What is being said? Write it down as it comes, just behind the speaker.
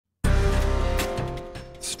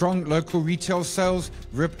Strong local retail sales,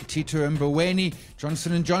 RIP Tito Mboweni.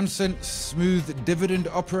 Johnson & Johnson, smooth dividend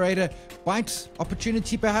operator. Bites,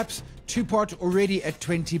 opportunity perhaps. Two-pot already at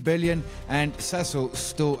 20 billion. And Sasol,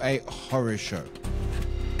 still a horror show.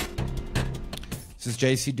 This is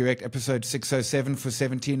JC Direct, episode 607 for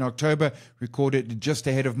 17 October, recorded just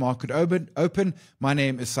ahead of market open. My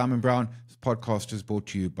name is Simon Brown. This podcast is brought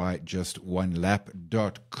to you by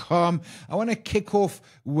justonelap.com. I want to kick off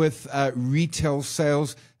with retail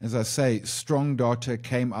sales. As I say, strong data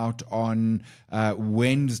came out on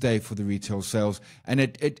Wednesday for the retail sales, and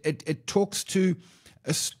it talks to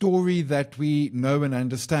a story that we know and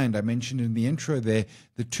understand. I mentioned in the intro there,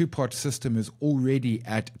 the two-pot system is already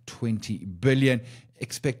at 20 billion.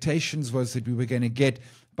 Expectations was that we were going to get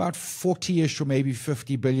about 40-ish or maybe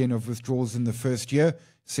 50 billion of withdrawals in the first year,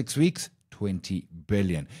 6 weeks. 20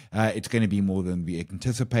 billion. It's going to be more than we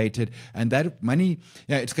anticipated. And that money,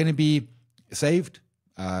 it's going to be saved,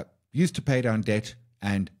 used to pay down debt,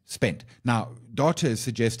 and spent. Now, data is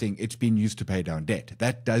suggesting it's been used to pay down debt.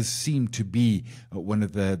 That does seem to be one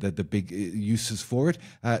of the big uses for it.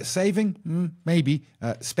 Saving, maybe.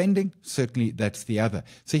 Spending, certainly that's the other.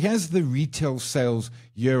 So here's the retail sales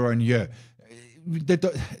year on year.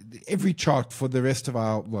 Every chart for the rest of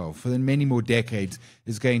for the many more decades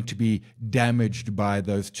is going to be damaged by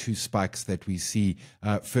those two spikes that we see,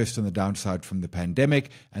 first on the downside from the pandemic,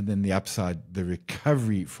 and then the upside, the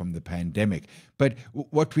recovery from the pandemic. But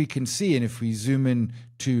what we can see, and if we zoom in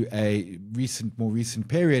to a more recent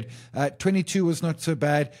period, 22 was not so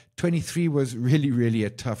bad. 23 was really, really a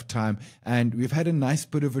tough time. And we've had a nice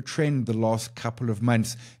bit of a trend the last couple of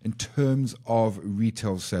months in terms of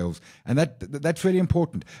retail sales. And that's really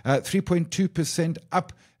important. 3.2%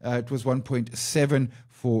 up. It was 1.7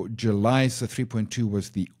 for July, so 3.2 was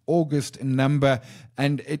the August number.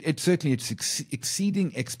 And it's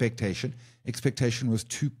exceeding expectation. Expectation was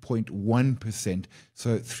 2.1%,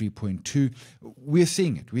 so 3.2. We're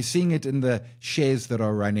seeing it. We're seeing it in the shares that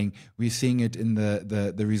are running. We're seeing it in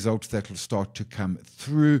the results that will start to come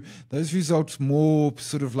through. Those results more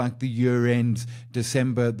sort of like the year ends,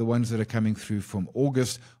 December. The ones that are coming through from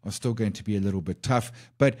August are still going to be a little bit tough.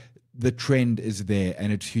 But the trend is there,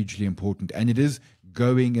 and it's hugely important. And it is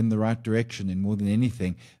going in the right direction, and more than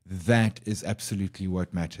anything, that is absolutely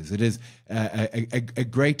what matters. It is a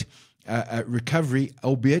great recovery,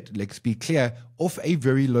 albeit, let's be clear, off a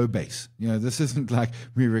very low base. This isn't like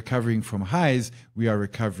we're recovering from highs. We are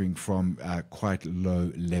recovering from quite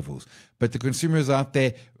low levels. But the consumers out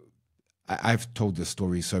there, I've told this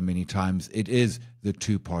story so many times. It is the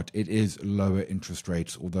two-pot. It is lower interest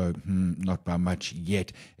rates, although not by much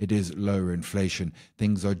yet. It is lower inflation.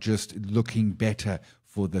 Things are just looking better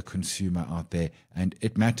for the consumer out there, and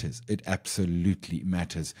it matters. It absolutely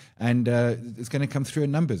matters. And it's going to come through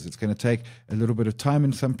in numbers. It's going to take a little bit of time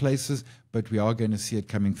in some places, but we are going to see it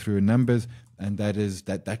coming through in numbers, and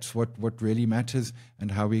that's what really matters,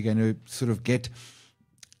 and how we're going to sort of get,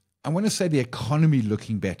 I want to say, the economy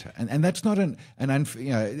looking better. And that's not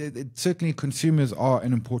certainly consumers are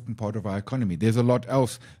an important part of our economy. There's a lot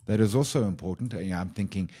else that is also important. I'm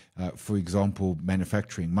thinking, for example,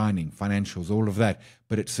 manufacturing, mining, financials, all of that.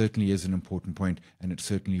 But it certainly is an important point, and it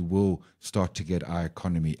certainly will start to get our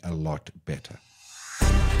economy a lot better.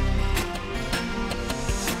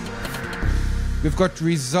 We've got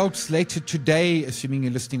results later today, assuming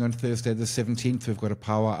you're listening on Thursday the 17th. We've got a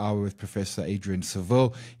power hour with Professor Adrian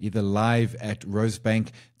Seville, either live at Rosebank,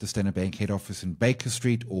 the Standard Bank head office in Baker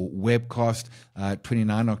Street, or webcast.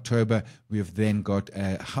 29 October, we have then got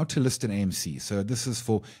how to list an AMC. So this is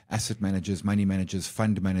for asset managers, money managers,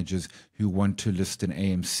 fund managers who want to list an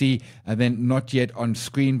AMC. And then not yet on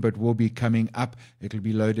screen, but will be coming up. It'll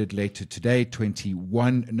be loaded later today,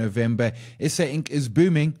 21 November. SA Inc. is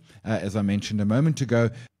booming, as I mentioned a moment ago.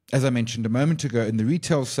 In the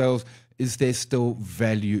retail sales, is there still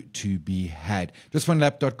value to be had?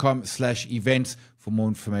 justonelap.com/events for more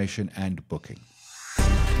information and booking.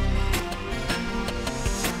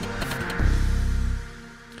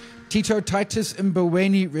 Tito Titus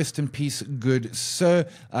Mboweni, rest in peace, good sir.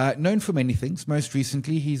 Known for many things. Most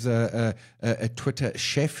recently, he's a Twitter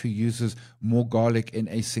chef who uses more garlic in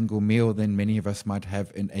a single meal than many of us might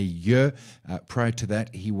have in a year. Prior to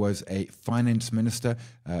that, he was a finance minister.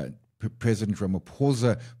 President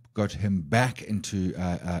Ramaphosa got him back into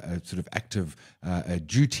a sort of active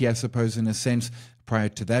duty, I suppose, in a sense. Prior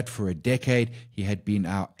to that, for a decade, he had been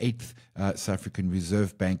our 8th South African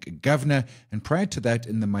Reserve Bank governor. And prior to that,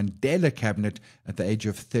 in the Mandela cabinet, at the age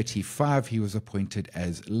of 35, he was appointed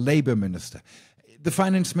as Labour Minister. The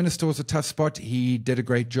finance minister was a tough spot. He did a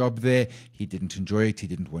great job there. He didn't enjoy it. He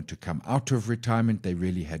didn't want to come out of retirement. They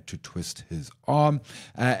really had to twist his arm.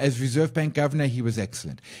 As Reserve Bank governor, he was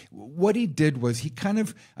excellent. What he did was he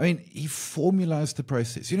formalized the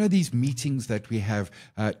process. You know, these meetings that we have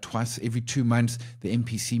twice every 2 months, the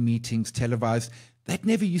MPC meetings televised, that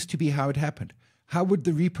never used to be how it happened. How would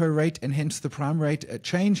the repo rate and hence the prime rate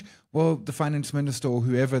change? Well, the finance minister or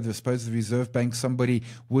whoever, I suppose the Reserve Bank, somebody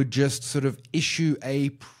would just sort of issue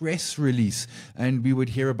a press release and we would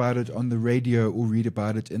hear about it on the radio or read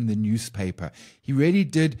about it in the newspaper. He really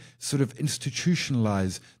did sort of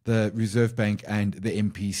institutionalize the Reserve Bank and the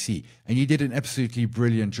MPC. And he did an absolutely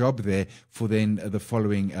brilliant job there for then the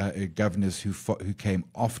following governors who came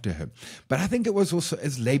after him. But I think it was also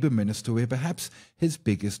as Labour Minister where perhaps his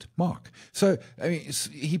biggest mark. So,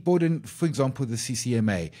 he brought in, for example, the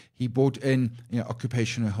CCMA. He brought in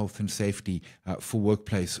occupational health and safety for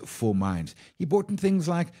workplace, for mines. He brought in things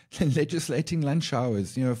like legislating lunch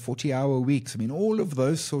hours, 40-hour weeks. All of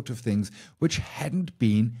those sort of things which hadn't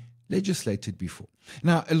been legislated before.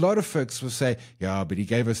 Now, a lot of folks will say, yeah, but he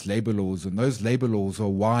gave us labor laws, and those labor laws are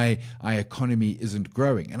why our economy isn't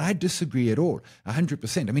growing. And I disagree at all,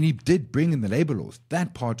 100%. He did bring in the labor laws.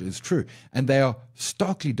 That part is true. And they are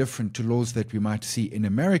starkly different to laws that we might see in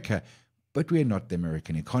America, but we're not the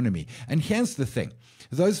American economy. And here's the thing.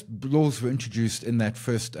 Those laws were introduced in that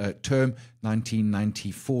first term,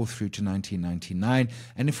 1994 through to 1999.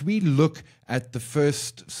 And if we look at the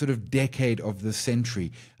first sort of decade of the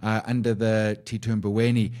century under the Tito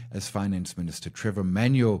Mboweni as finance minister, Tito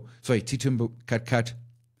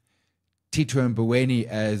Mboweni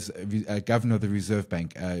as governor of the Reserve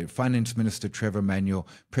Bank, finance minister Trevor Manuel,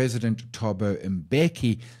 President Thabo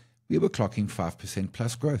Mbeki, we were clocking 5%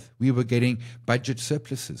 plus growth. We were getting budget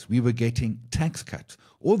surpluses. We were getting tax cuts.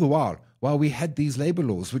 All the while we had these labor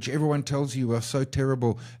laws, which everyone tells you are so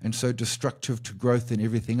terrible and so destructive to growth and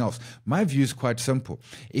everything else. My view is quite simple.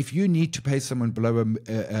 If you need to pay someone below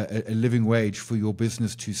a living wage for your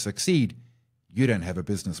business to succeed, you don't have a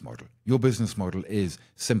business model. Your business model is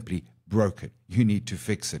simply broken. You need to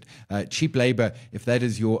fix it. Cheap labor, if that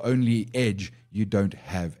is your only edge, you don't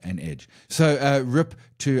have an edge. So rip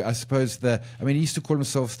to, I suppose, he used to call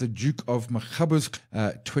himself the Duke of Makhabu's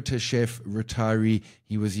Twitter chef retiree.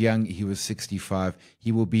 He was young. He was 65.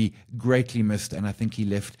 He will be greatly missed, and I think he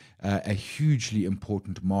left a hugely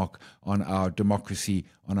important mark on our democracy,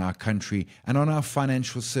 on our country, and on our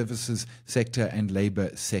financial services sector and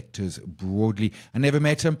labor sectors broadly. I never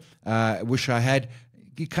met him. Wish I had.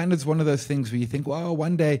 It kind of is one of those things where you think, well,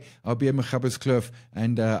 one day I'll be a Makhabu's Kloof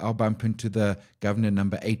and I'll bump into the governor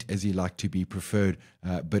number 8 as he liked to be preferred,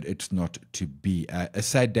 but it's not to be. A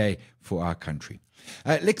sad day for our country.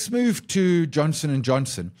 Let's move to Johnson &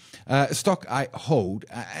 Johnson, a stock I hold,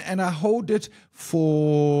 and I hold it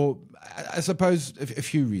for, I suppose, a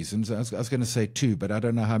few reasons. I was going to say 2, but I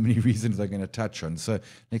don't know how many reasons I'm going to touch on. So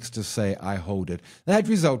let's just say I hold it. They had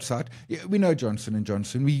results out. We know Johnson &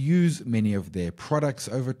 Johnson. We use many of their products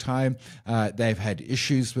over time. They've had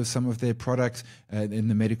issues with some of their products in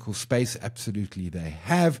the medical space. Absolutely they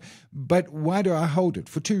have. But why do I hold it?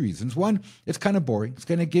 For 2 reasons. One, it's kind of boring. It's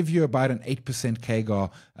going to give you about an 8%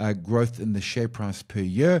 CAGR growth in the share price per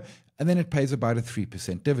year. And then it pays about a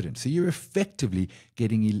 3% dividend. So you're effectively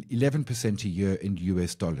getting 11% a year in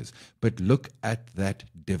US dollars. But look at that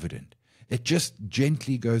dividend. It just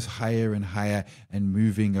gently goes higher and higher and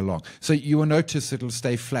moving along. So you will notice it'll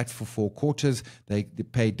stay flat for 4 quarters. They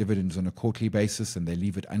pay dividends on a quarterly basis and they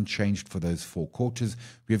leave it unchanged for those 4 quarters.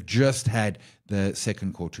 We've just had the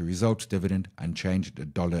second quarter results, dividend unchanged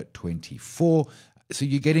at $1.24. So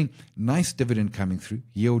you're getting nice dividend coming through,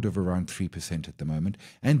 yield of around 3% at the moment,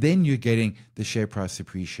 and then you're getting the share price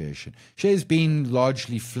appreciation. Shares been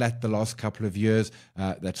largely flat the last couple of years.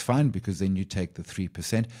 That's fine because then you take the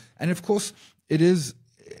 3%. And of course, it is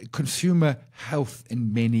consumer health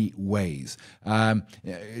in many ways.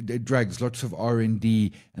 Drugs, lots of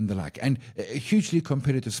R&D and the like. And a hugely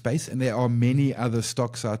competitive space, and there are many other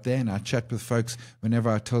stocks out there. And I chat with folks whenever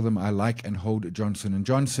I tell them I like and hold Johnson &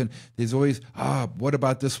 Johnson. There's always, what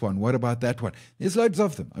about this one? What about that one? There's loads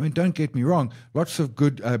of them. Don't get me wrong. Lots of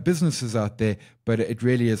good businesses out there. But it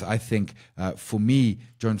really is, I think, for me,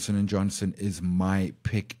 Johnson & Johnson is my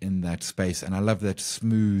pick in that space. And I love that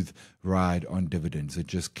smooth ride on dividends. It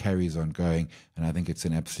just carries on going. And I think it's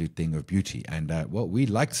an absolute thing of beauty. And, we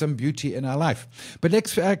like some beauty in our life. But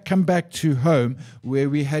let's come back to home where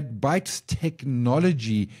we had Bytes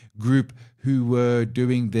Technology Group who were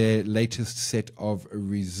doing their latest set of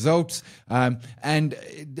results. As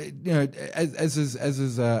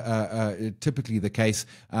is typically the case,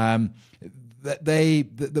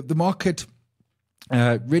 the market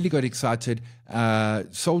Really got excited,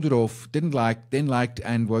 sold it off, didn't like, then liked,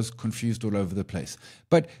 and was confused all over the place.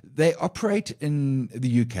 But they operate in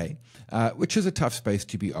the UK, which is a tough space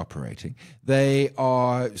to be operating. They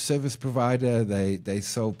are service provider. They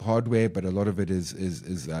sell hardware, but a lot of it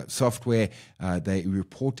is software. They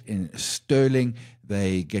report in sterling.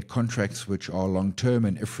 They get contracts which are long-term,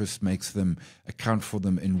 and IFRS makes them account for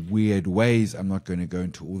them in weird ways. I'm not going to go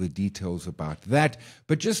into all the details about that.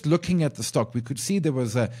 But just looking at the stock, we could see there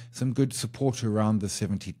was some good support around the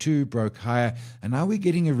 72, broke higher. And now we're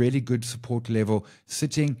getting a really good support level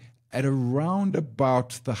sitting at around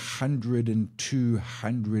about the 100 and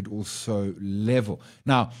 200 or so level.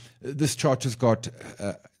 Now, this chart has got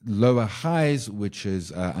lower highs, which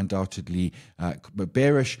is undoubtedly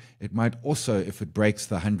bearish. It might also, if it breaks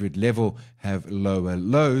the 100 level, have lower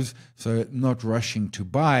lows. So not rushing to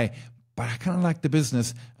buy, but I kind of like the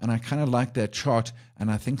business and I kind of like that chart. And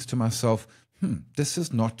I think to myself, this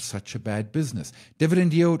is not such a bad business.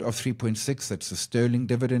 Dividend yield of 3.6, that's a sterling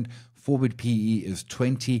dividend. Forward PE is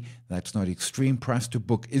 20. That's not extreme. Price to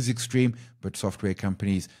book is extreme, but software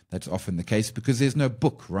companies, that's often the case because there's no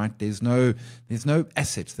book, right? There's no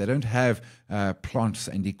assets. They don't have plants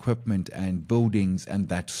and equipment and buildings and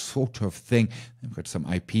that sort of thing. They've got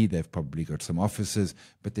some IP. They've probably got some offices,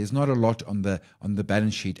 but there's not a lot on the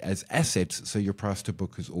balance sheet as assets. So your price to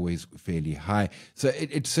book is always fairly high. So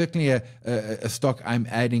it's certainly a stock I'm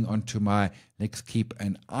adding onto my. Let's keep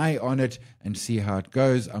an eye on it and see how it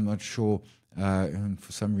goes. I'm not sure. And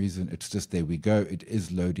for some reason, it's just there we go. It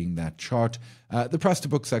is loading that chart. The price to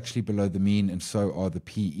book's actually below the mean, and so are the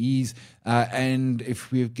PEs. And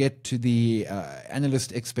if we get to the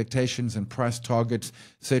analyst expectations and price targets,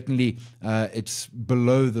 certainly it's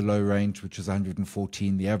below the low range, which is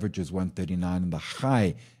 114. The average is 139, and the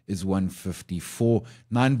high is 154.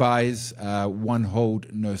 9 buys, 1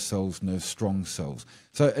 hold, no sells, no strong sells.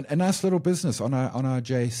 So a nice little business on our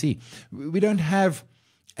JSE. We don't have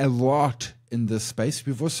a lot in this space.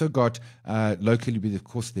 We've also got locally, of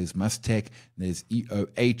course, there's Mustech, there's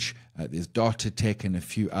EOH, there's Data Tech, and a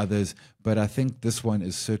few others. But I think this one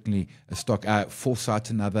is certainly a stock. Foresight,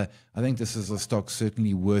 another. I think this is a stock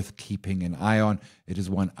certainly worth keeping an eye on. It is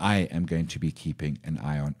one I am going to be keeping an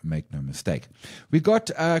eye on, make no mistake. We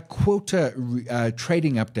got a quarter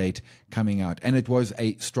trading update coming out, and it was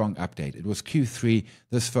a strong update. It was Q3.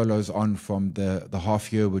 This follows on from the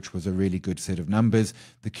half year, which was a really good set of numbers.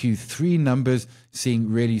 The Q3 numbers seeing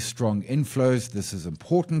really strong inflows. This is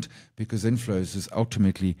important because inflows is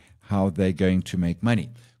ultimately how they're going to make money.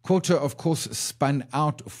 Quarter, of course, spun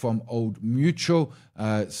out from Old Mutual.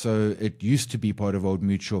 So it used to be part of Old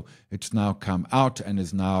Mutual. It's now come out and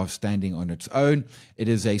is now standing on its own. It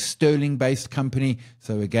is a sterling-based company.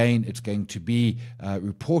 So again, it's going to be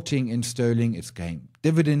reporting in sterling. It's going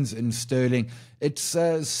dividends in sterling. It's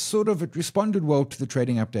it responded well to the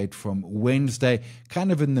trading update from Wednesday,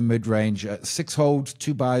 kind of in the mid-range. 6 holds,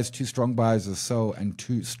 2 buys, 2 strong buys, a sell, and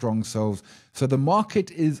 2 strong sells. So the market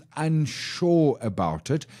is unsure about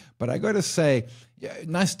it. But I got to say,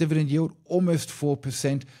 nice dividend yield, almost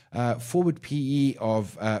 4%. Forward PE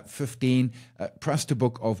of 15. Price to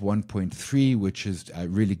book of 1.3, which is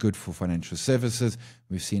really good for financial services.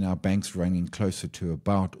 We've seen our banks running closer to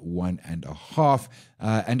about 1.5.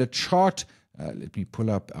 And a chart. Let me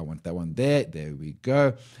pull up. I want that one there. There we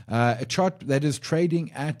go. A chart that is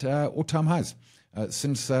trading at all-time highs.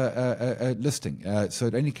 Since listing. So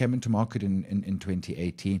it only came into market in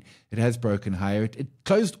 2018. It has broken higher. It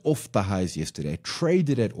closed off the highs yesterday,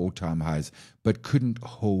 traded at all-time highs, but couldn't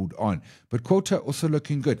hold on. But quarter also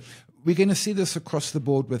looking good. We're going to see this across the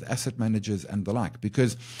board with asset managers and the like,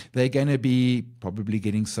 because they're going to be probably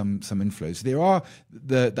getting some inflows. There are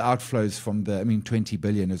the outflows from 20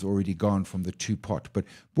 billion has already gone from the 2 pot, but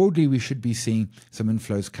broadly we should be seeing some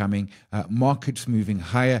inflows coming. Markets moving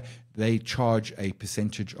higher. They charge a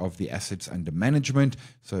percentage of the assets under management.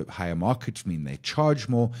 So higher markets mean they charge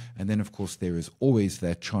more. And then, of course, there is always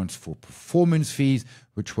that chance for performance fees,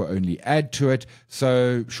 which will only add to it.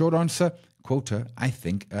 So short answer, Quilter, I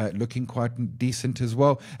think, looking quite decent as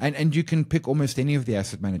well. And you can pick almost any of the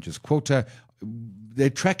asset managers. Quilter, the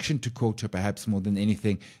attraction to Quilter, perhaps more than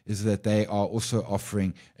anything, is that they are also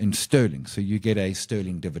offering in sterling. So you get a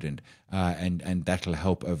sterling dividend, and that'll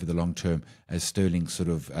help over the long term as sterling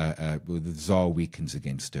the ZAR weakens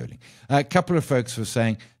against sterling. A couple of folks were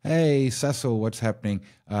saying, hey, Sasol, what's happening?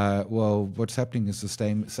 Well, what's happening is the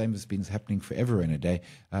same as been happening forever in a day.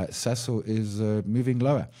 Sasol is moving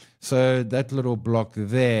lower. So that little block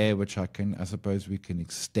there, which I suppose we can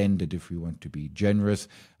extend it if we want to be generous.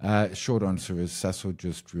 Short answer is Sasol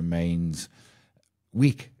just remains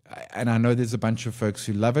weak. And I know there's a bunch of folks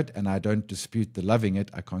who love it, and I don't dispute the loving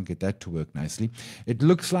it. I can't get that to work nicely. It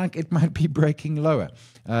looks like it might be breaking lower.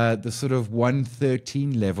 The sort of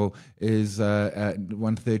 113 level is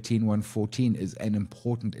 113, 114 is an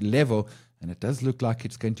important level, and it does look like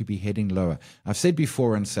it's going to be heading lower. I've said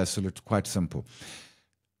before on Sasol, it's quite simple.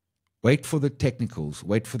 Wait for the technicals,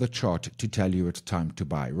 wait for the chart to tell you it's time to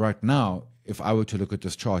buy. Right now, if I were to look at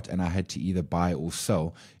this chart and I had to either buy or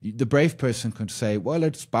sell, the brave person could say, well,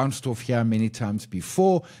 it's bounced off here many times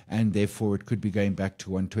before, and therefore it could be going back to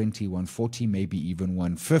 120, 140, maybe even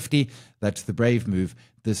 150. That's the brave move.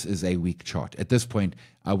 This is a weak chart. At this point,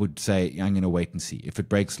 I would say I'm going to wait and see. If it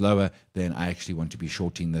breaks lower, then I actually want to be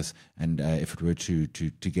shorting this. And if it were to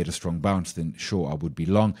get a strong bounce, then sure, I would be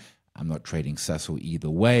long. I'm not trading Sasol either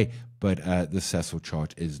way, but the Sasol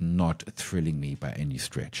chart is not thrilling me by any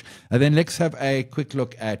stretch. Then let's have a quick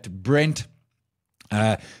look at Brent.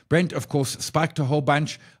 Brent, of course, spiked a whole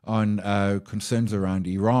bunch on concerns around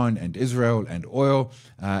Iran and Israel and oil,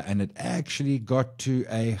 and it actually got to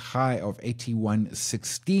a high of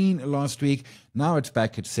 81.16 last week. Now it's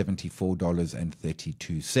back at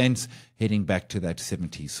 $74.32, heading back to that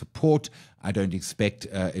 70 support. I don't expect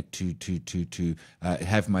it to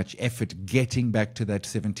have much effort getting back to that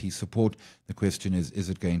 70 support. The question is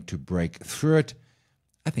it going to break through it?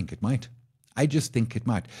 I think it might. I just think it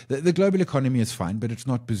might. The global economy is fine, but it's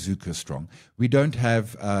not bazooka strong. We don't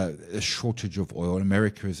have a shortage of oil.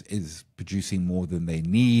 America is producing more than they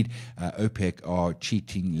need. OPEC are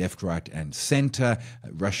cheating left, right, and center.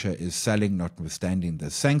 Russia is selling, notwithstanding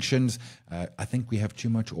the sanctions. I think we have too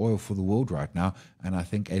much oil for the world right now, and I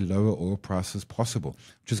think a lower oil price is possible,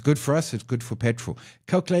 which is good for us. It's good for petrol.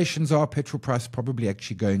 Calculations are petrol price probably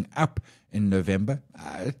actually going up in November.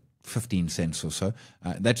 15 cents or so.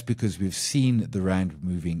 That's because we've seen the rand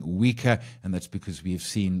moving weaker, and that's because we've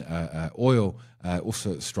seen oil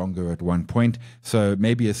also stronger at one point. So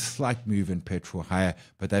maybe a slight move in petrol higher,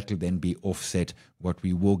 but that will then be offset. What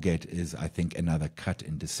we will get is, I think, another cut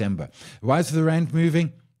in December. Why is the rand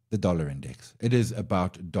moving? The dollar index. It is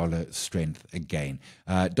about dollar strength again.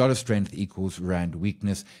 Dollar strength equals rand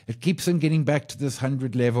weakness. It keeps on getting back to this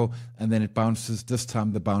 100 level, and then it bounces. This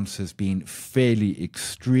time the bounce has been fairly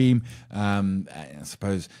extreme. I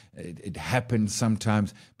suppose it happens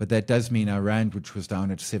sometimes, but that does mean our rand, which was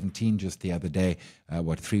down at 17 just the other day,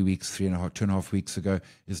 2.5 weeks ago,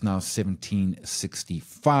 is now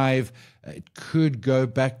 17.65. It could go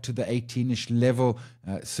back to the 18-ish level.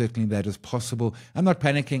 Certainly that is possible. I'm not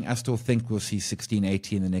panicking. I still think we'll see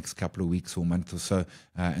 16.80 in the next couple of weeks or month or so.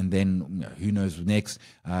 And then who knows next.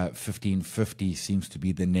 15.50 seems to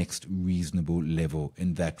be the next reasonable level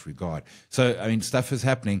in that regard. So, I mean, stuff is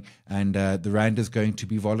happening, and the rand is going to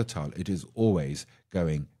be volatile. It is always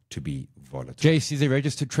going to be volatile. JSE is a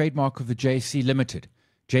registered trademark of the JSE Limited.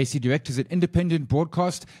 JSE Direct is an independent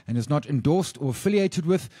broadcast and is not endorsed or affiliated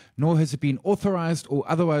with, nor has it been authorized or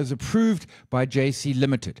otherwise approved by JSE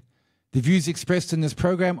Limited. The views expressed in this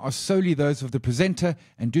program are solely those of the presenter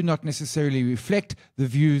and do not necessarily reflect the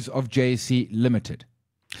views of JSE Limited.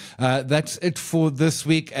 That's it for this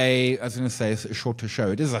week. I was going to say a shorter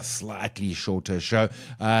show. It is a slightly shorter show,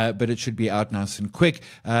 but it should be out nice and quick.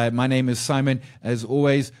 My name is Simon. As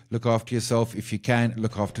always, look after yourself. If you can,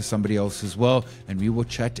 look after somebody else as well. And we will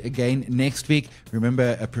chat again next week.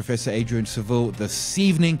 Remember, Professor Adrian Seville this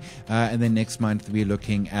evening. And then next month, we're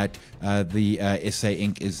looking at the SA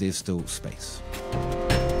Inc. Is There Still Space?